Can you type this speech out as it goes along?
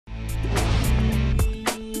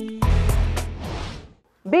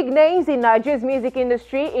Big names in Nigeria's music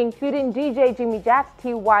industry, including DJ Jimmy Jat,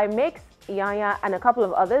 TY Mix, Yaya, and a couple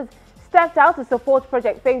of others, stepped out to support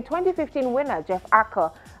Project Fame 2015 winner Jeff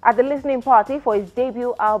Akoh at the listening party for his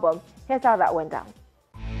debut album. Here's how that went down.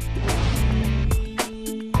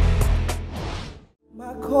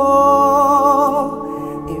 Akoh,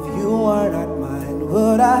 if you are not mine,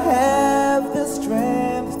 would I have the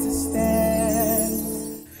strength to stand?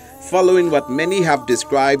 Following what many have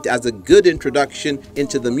described as a good introduction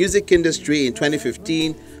into the music industry in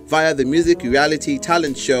 2015 via the music reality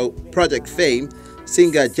talent show Project Fame,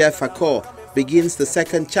 singer Jeff Akoh begins the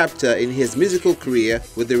second chapter in his musical career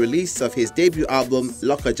with the release of his debut album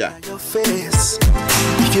LOKOJA. If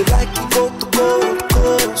you like to go to Gold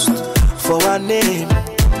Coast for our name,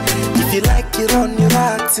 if you like it on your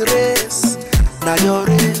heart to race, now your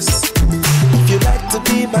race. If you like to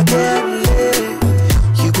be my girl,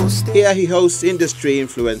 you go stay. Here he hosts industry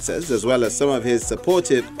influencers as well as some of his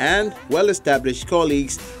supportive and well-established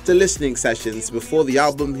colleagues to listening sessions before the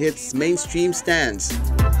album hits mainstream stands.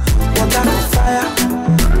 Fire.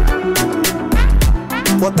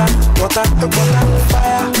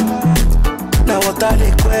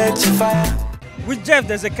 With Jeff,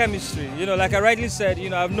 there's a chemistry, like I rightly said,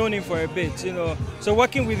 I've known him for a bit, so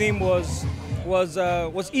working with him was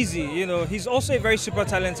easy, He's also a very super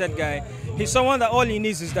talented guy. He's someone that all he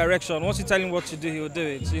needs is direction. Once you tell him what to do, he'll do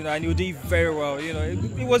it, and he'll do it very well,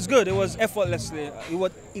 It was good. It was effortlessly.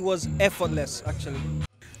 It was effortless, actually.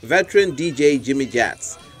 Veteran DJ Jimmy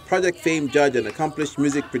Jats, Project Fame judge and accomplished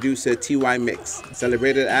music producer TY Mix,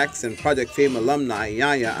 celebrated acts and Project Fame alumni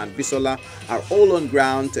Yaya and Bisola are all on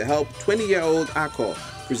ground to help 20-year-old Akoh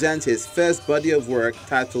present his first body of work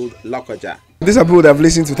titled LOKOJA. These are people that have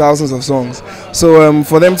listened to thousands of songs, so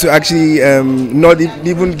for them to actually not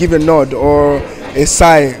even give a nod or a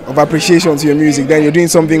sigh of appreciation to your music, then you're doing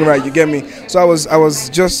something right. You get me? So I was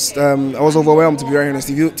overwhelmed, to be very honest,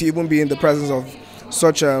 to even be in the presence of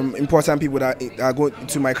such important people that are going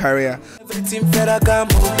to my career. I'm feeling good.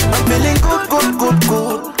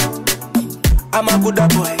 I'm a good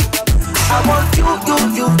boy. I want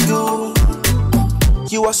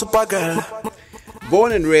you. You are super girl.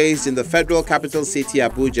 Born and raised in the federal capital city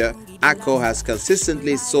Abuja, Akoh has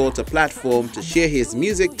consistently sought a platform to share his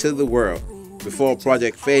music to the world. Before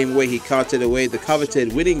Project Fame, where he carted away the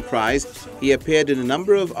coveted winning prize, he appeared in a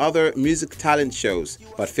number of other music talent shows,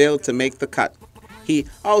 but failed to make the cut. He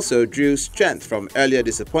also drew strength from earlier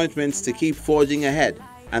disappointments to keep forging ahead,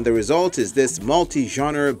 and the result is this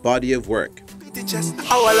multi-genre body of work.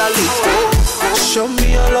 Show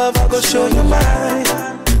me your love, I go show you mine.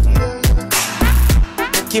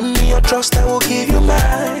 Give me your trust, I will give you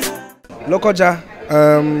mine. LOKOJA,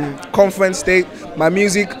 Conference State, my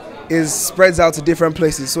music spreads out to different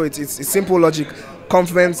places, so it's simple logic.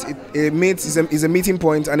 Conference, it meets is a meeting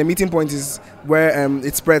point, and a meeting point is where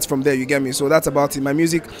it spreads from there. You get me? So that's about it. My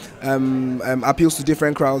music appeals to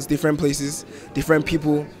different crowds, different places, different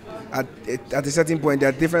people. At a certain point, there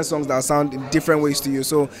are different songs that sound in different ways to you.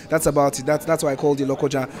 So that's about it. That's why I called it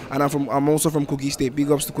LOKOJA. And I'm also from Kogi State. Big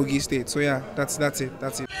ups to Kogi State. So yeah, that's it.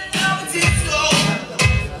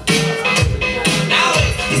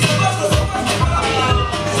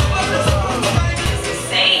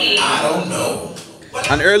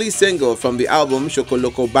 An early single from the album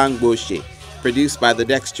Shokoloko Bangboshe, produced by the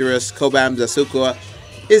dexterous Kobam Zasukwa,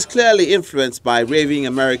 is clearly influenced by raving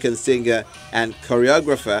American singer and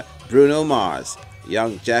choreographer Bruno Mars.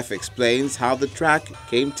 Young Jeff explains how the track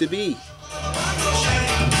came to be.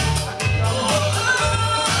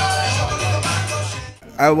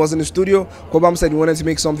 I was in the studio. Kobam said he wanted to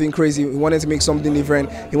make something crazy. He wanted to make something different.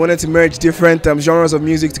 He wanted to merge different genres of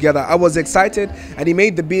music together. I was excited, and he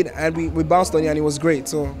made the beat, and we bounced on it, and it was great.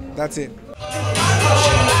 So that's it.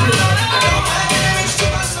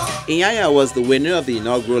 Yaya was the winner of the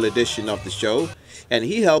inaugural edition of the show, and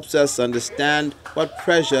he helps us understand what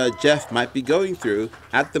pressure Jeff might be going through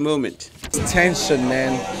at the moment. Tension,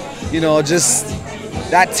 man. Just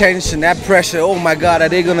that tension, that pressure. Oh my God, are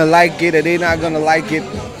they gonna like it? Are they not gonna like it?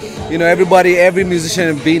 Every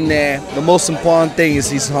musician has been there. The most important thing is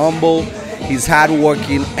he's humble, he's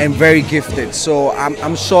hardworking, and very gifted. So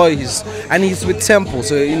I'm sure he's with tempo.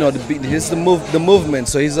 So he's the movement.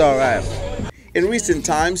 So he's all right. In recent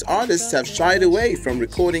times, artists have shied away from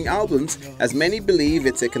recording albums as many believe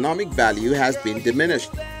its economic value has been diminished.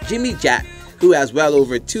 Jimmy Jat, who has well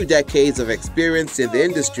over 2 decades of experience in the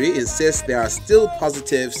industry, insists there are still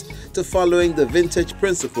positives to following the vintage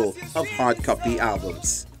principle of hard copy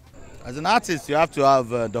albums. As an artist, you have to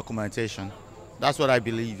have documentation. That's what I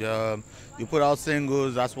believe. You put out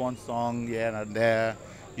singles, that's one song here and there.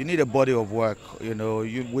 you need a body of work. You know,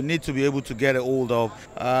 we need to be able to get a hold of.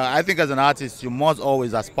 I think as an artist, you must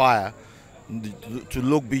always aspire to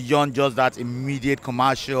look beyond just that immediate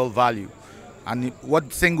commercial value. And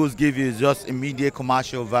what singles give you is just immediate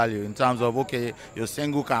commercial value in terms of, okay, your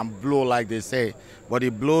single can blow like they say, but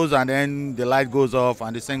it blows and then the light goes off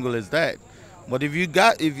and the single is dead. But if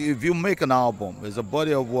you make an album, there's a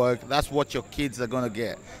body of work, that's what your kids are going to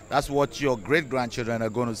get. That's what your great-grandchildren are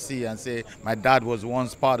going to see and say, my dad was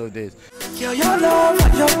once part of this. Your love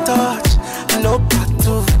and your touch, no part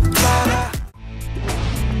to